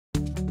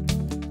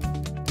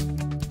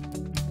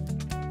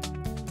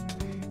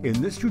In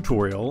this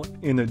tutorial,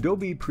 in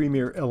Adobe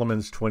Premiere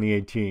Elements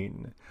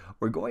 2018,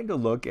 we're going to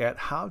look at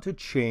how to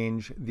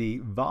change the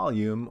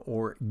volume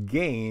or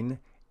gain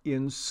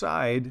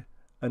inside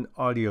an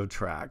audio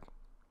track.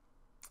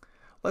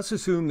 Let's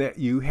assume that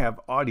you have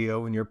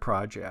audio in your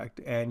project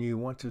and you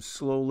want to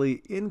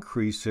slowly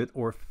increase it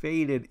or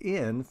fade it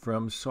in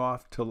from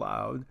soft to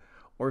loud,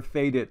 or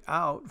fade it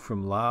out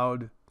from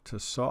loud to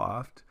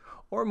soft,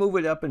 or move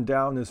it up and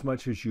down as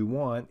much as you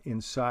want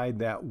inside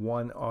that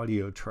one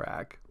audio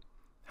track.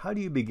 How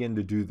do you begin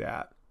to do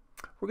that?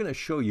 We're going to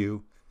show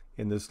you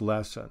in this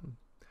lesson.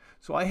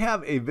 So I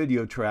have a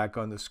video track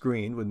on the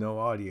screen with no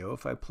audio.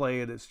 If I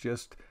play it, it's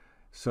just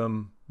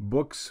some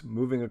books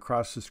moving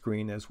across the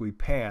screen as we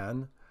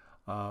pan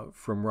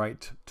from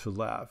right to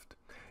left.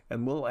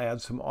 And we'll add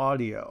some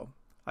audio.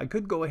 I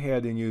could go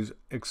ahead and use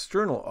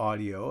external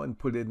audio and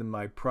put it in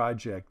my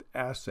project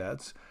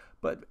assets,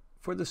 but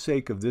for the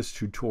sake of this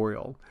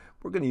tutorial,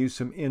 we're going to use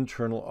some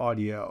internal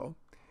audio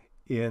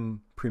in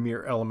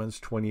Premiere Elements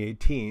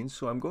 2018.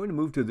 So I'm going to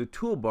move to the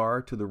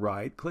toolbar to the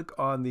right, click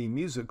on the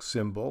music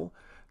symbol.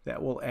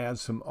 That will add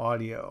some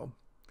audio.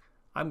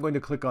 I'm going to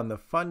click on the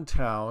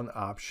Funtown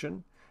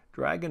option,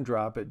 drag and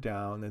drop it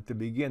down at the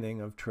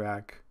beginning of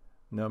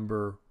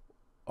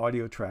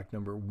audio track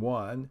number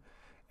 1.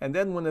 And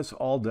then when it's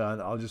all done,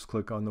 I'll just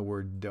click on the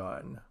word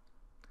Done.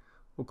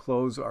 We'll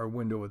close our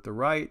window at the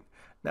right.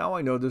 Now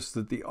I notice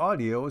that the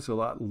audio is a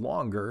lot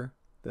longer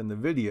than the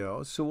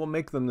video, so we'll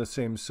make them the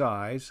same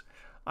size.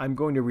 I'm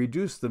going to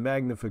reduce the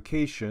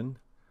magnification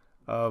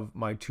of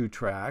my two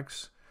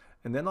tracks,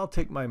 and then I'll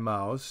take my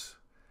mouse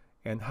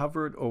and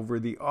hover it over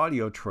the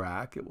audio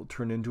track. It will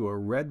turn into a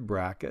red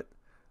bracket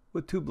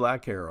with two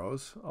black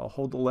arrows. I'll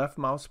hold the left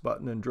mouse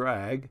button and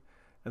drag,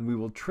 and we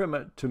will trim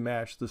it to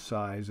match the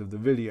size of the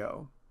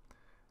video.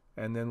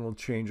 And then we'll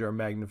change our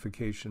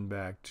magnification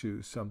back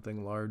to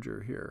something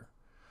larger here.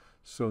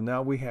 So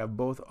now we have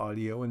both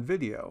audio and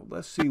video.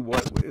 Let's see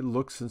what it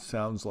looks and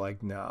sounds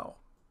like now.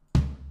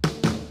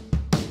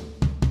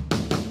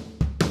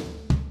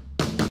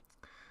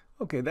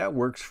 Okay, that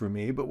works for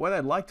me, but what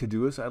I'd like to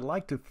do is I'd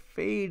like to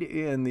fade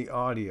in the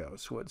audio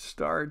so it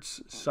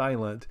starts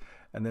silent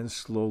and then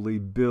slowly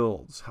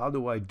builds. How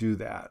do I do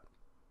that?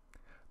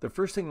 The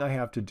first thing I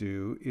have to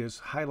do is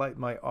highlight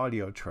my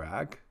audio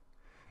track,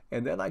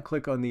 and then I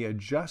click on the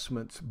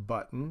Adjustments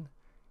button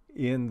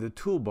in the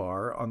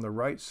toolbar on the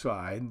right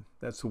side.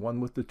 That's the one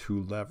with the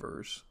two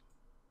levers.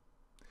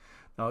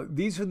 Now,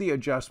 these are the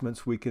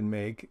adjustments we can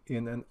make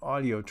in an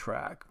audio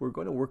track. We're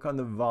going to work on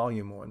the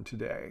volume one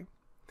today.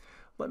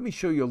 Let me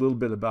show you a little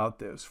bit about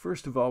this.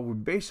 First of all,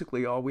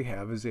 basically all we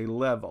have is a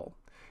level.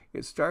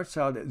 It starts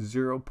out at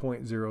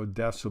 0.0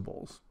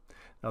 decibels.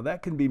 Now,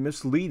 that can be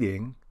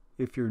misleading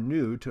if you're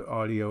new to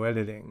audio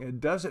editing. It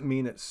doesn't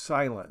mean it's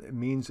silent. It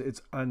means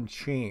it's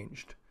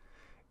unchanged.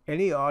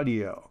 Any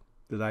audio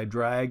that I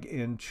drag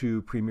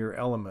into Premiere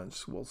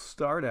Elements will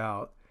start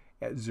out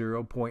at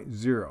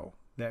 0.0.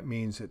 That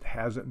means it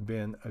hasn't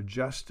been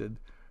adjusted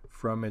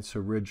from its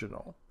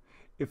original.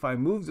 If I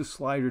move the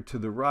slider to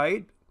the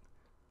right,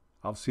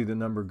 I'll see the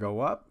number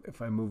go up.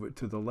 If I move it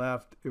to the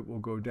left, it will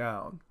go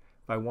down.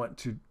 If I want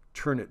to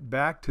turn it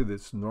back to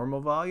this normal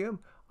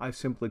volume, I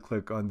simply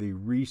click on the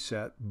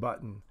Reset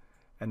button,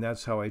 and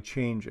that's how I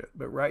change it.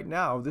 But right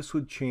now, this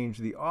would change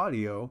the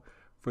audio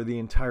for the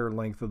entire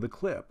length of the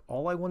clip.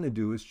 All I want to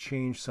do is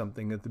change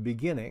something at the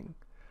beginning.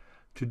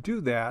 To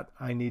do that,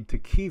 I need to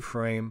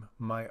keyframe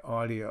my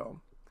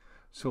audio.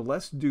 So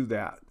let's do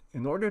that.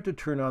 In order to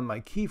turn on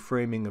my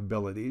keyframing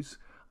abilities,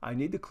 I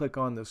need to click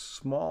on the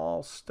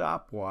small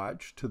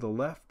stopwatch to the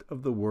left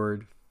of the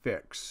word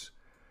Fix.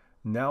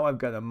 Now I've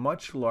got a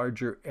much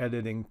larger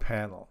editing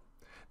panel.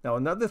 Now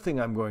another thing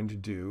I'm going to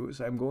do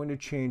is I'm going to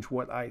change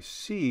what I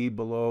see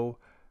below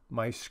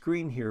my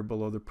screen here,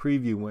 below the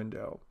preview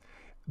window.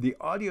 The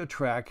audio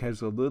track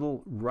has a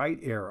little right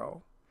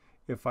arrow.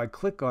 If I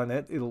click on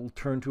it, it'll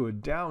turn to a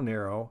down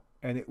arrow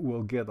and it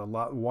will get a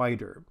lot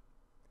wider.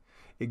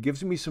 It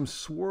gives me some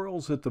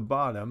swirls at the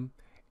bottom,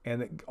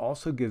 and it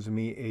also gives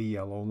me a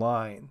yellow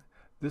line.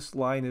 This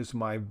line is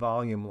my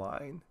volume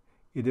line.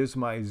 It is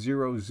my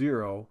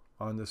 00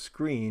 on the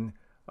screen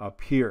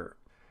up here,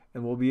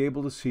 and we'll be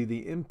able to see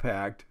the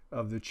impact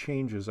of the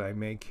changes I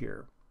make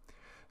here.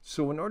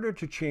 So in order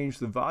to change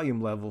the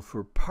volume level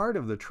for part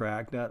of the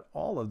track, not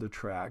all of the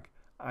track,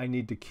 I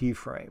need to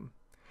keyframe.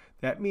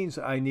 That means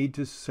I need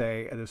to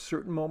say at a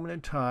certain moment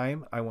in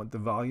time, I want the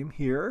volume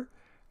here,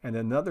 and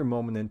another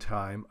moment in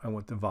time, I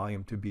want the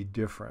volume to be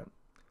different.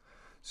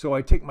 So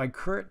I take my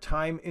current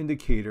time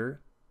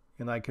indicator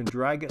and I can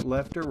drag it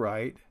left or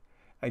right,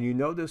 and you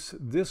notice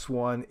this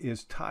one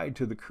is tied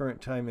to the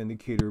current time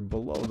indicator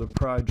below the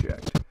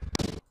project.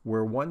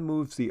 Where one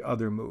moves, the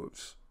other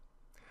moves.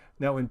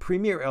 Now in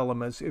Premiere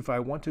Elements, if I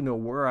want to know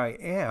where I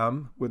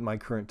am with my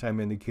current time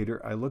indicator,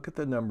 I look at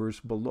the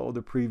numbers below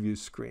the preview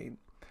screen.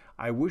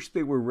 I wish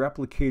they were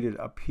replicated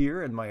up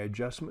here in my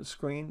adjustment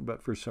screen,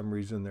 but for some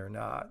reason they're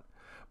not.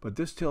 But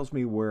this tells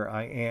me where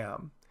I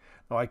am.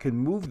 Now I can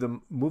move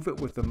it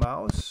with the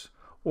mouse,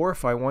 Or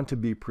if I want to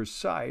be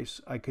precise,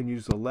 I can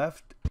use the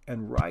left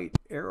and right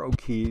arrow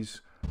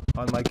keys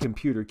on my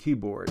computer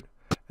keyboard.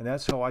 And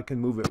that's how I can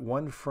move it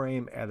one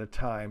frame at a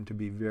time to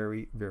be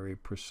very, very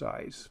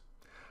precise.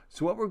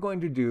 So what we're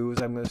going to do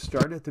is I'm going to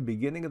start at the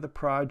beginning of the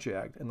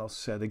project and I'll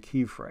set a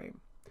keyframe.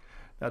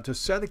 Now to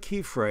set a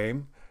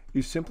keyframe,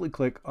 you simply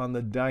click on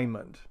the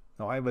diamond.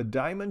 Now I have a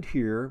diamond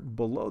here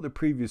below the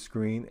previous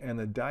screen and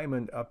a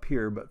diamond up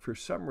here, but for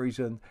some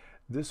reason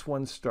this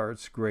one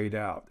starts grayed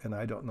out and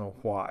I don't know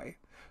why.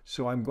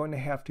 So I'm going to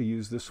have to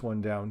use this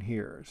one down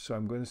here. So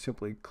I'm going to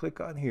simply click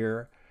on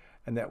here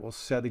and that will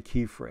set a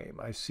keyframe.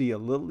 I see a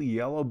little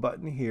yellow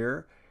button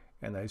here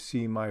and I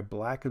see my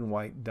black and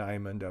white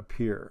diamond up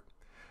here.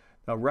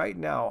 Now right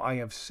now I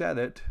have set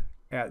it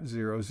at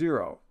 0,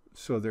 0,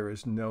 so there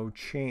is no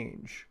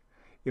change.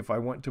 If I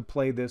want to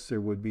play this, there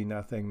would be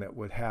nothing that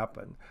would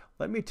happen.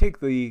 Let me take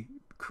the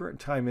current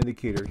time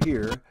indicator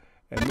here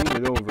and move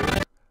it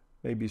over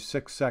maybe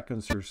 6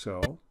 seconds or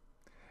so.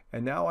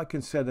 And now I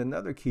can set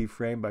another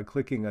keyframe by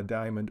clicking a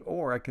diamond,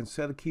 or I can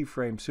set a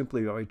keyframe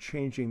simply by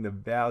changing the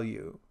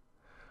value.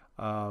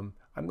 I'm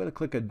going to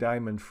click a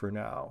diamond for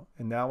now.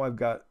 And now I've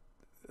got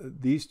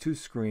these two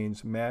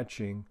screens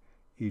matching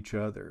each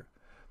other.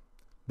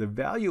 The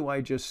value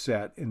I just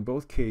set in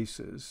both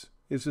cases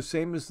is the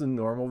same as the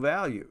normal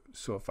value.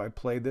 So if I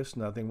play this,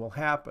 nothing will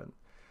happen.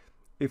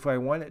 If I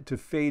want it to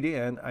fade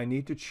in, I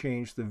need to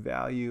change the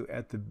value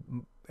at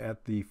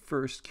the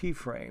first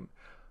keyframe.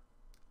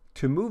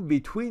 To move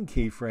between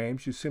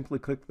keyframes, you simply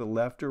click the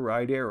left or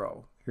right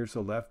arrow. Here's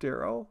the left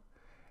arrow,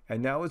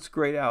 and now it's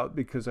grayed out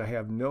because I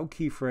have no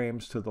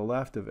keyframes to the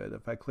left of it.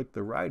 If I click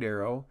the right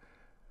arrow,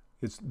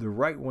 the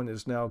right one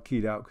is now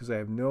keyed out because I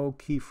have no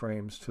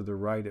keyframes to the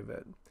right of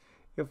it.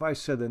 If I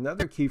set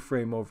another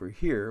keyframe over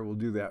here, we'll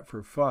do that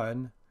for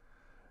fun.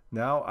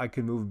 Now I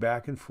can move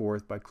back and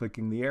forth by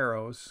clicking the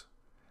arrows,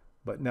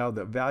 but now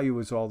the value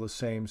is all the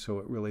same, so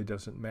it really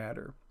doesn't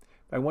matter.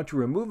 If I want to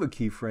remove a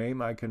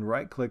keyframe, I can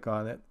right-click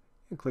on it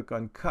and click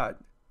on Cut,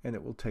 and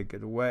it will take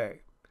it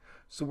away.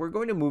 So we're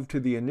going to move to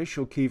the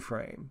initial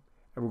keyframe,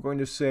 and we're going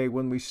to say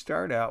when we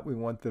start out, we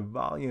want the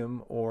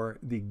volume or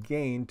the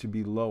gain to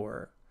be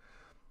lower.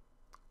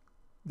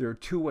 There are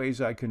two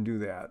ways I can do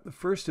that. The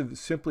first is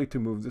simply to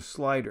move the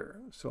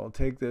slider. So I'll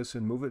take this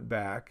and move it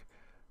back.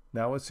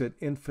 Now it's at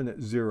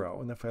infinite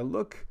 0. And if I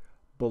look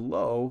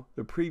below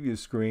the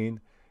previous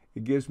screen,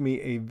 it gives me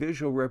a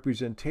visual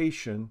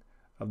representation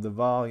of the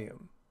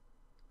volume.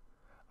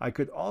 I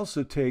could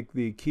also take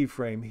the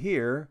keyframe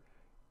here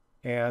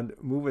and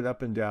move it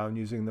up and down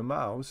using the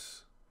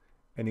mouse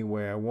any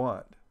way I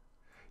want.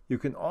 You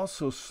can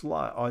also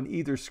slide, on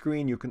either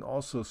screen, you can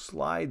also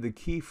slide the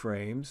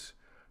keyframes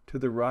to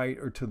the right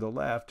or to the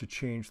left to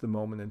change the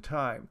moment in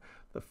time.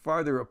 The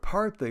farther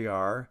apart they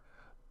are,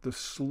 the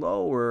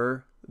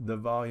slower the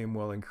volume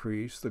will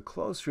increase. The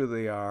closer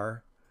they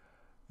are,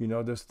 you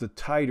notice the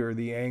tighter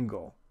the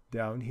angle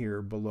down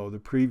here below the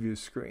previous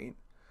screen.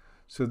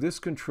 So this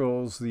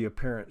controls the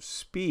apparent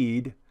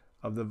speed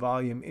of the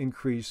volume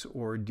increase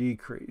or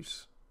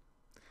decrease.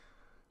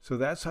 So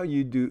that's how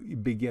you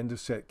begin to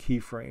set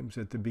keyframes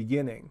at the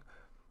beginning.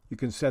 You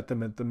can set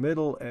them at the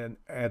middle and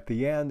at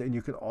the end, and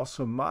you can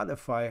also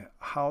modify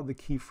how the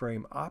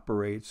keyframe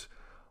operates.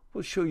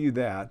 We'll show you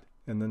that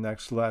in the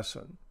next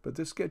lesson. But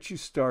this gets you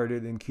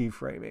started in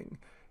keyframing.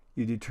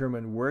 You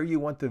determine where you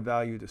want the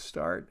value to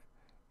start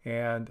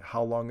and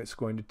how long it's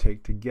going to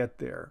take to get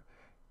there.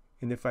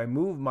 And if I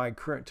move my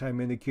current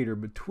time indicator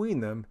between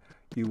them,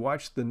 you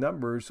watch the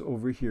numbers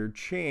over here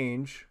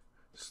change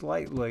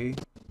slightly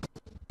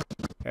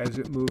as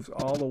it moves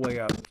all the way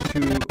up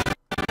to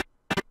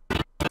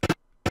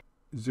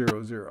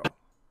 0, 0.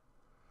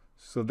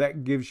 So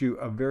that gives you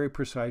a very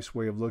precise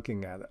way of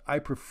looking at it. I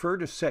prefer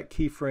to set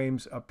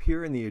keyframes up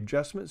here in the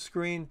adjustment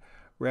screen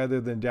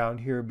rather than down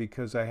here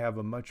because I have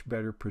a much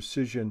better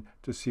precision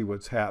to see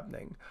what's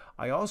happening.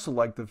 I also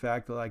like the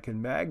fact that I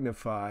can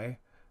magnify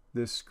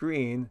this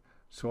screen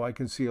so I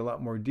can see a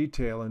lot more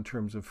detail in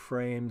terms of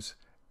frames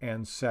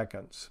and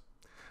seconds.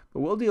 But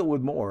we'll deal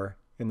with more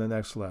in the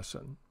next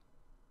lesson.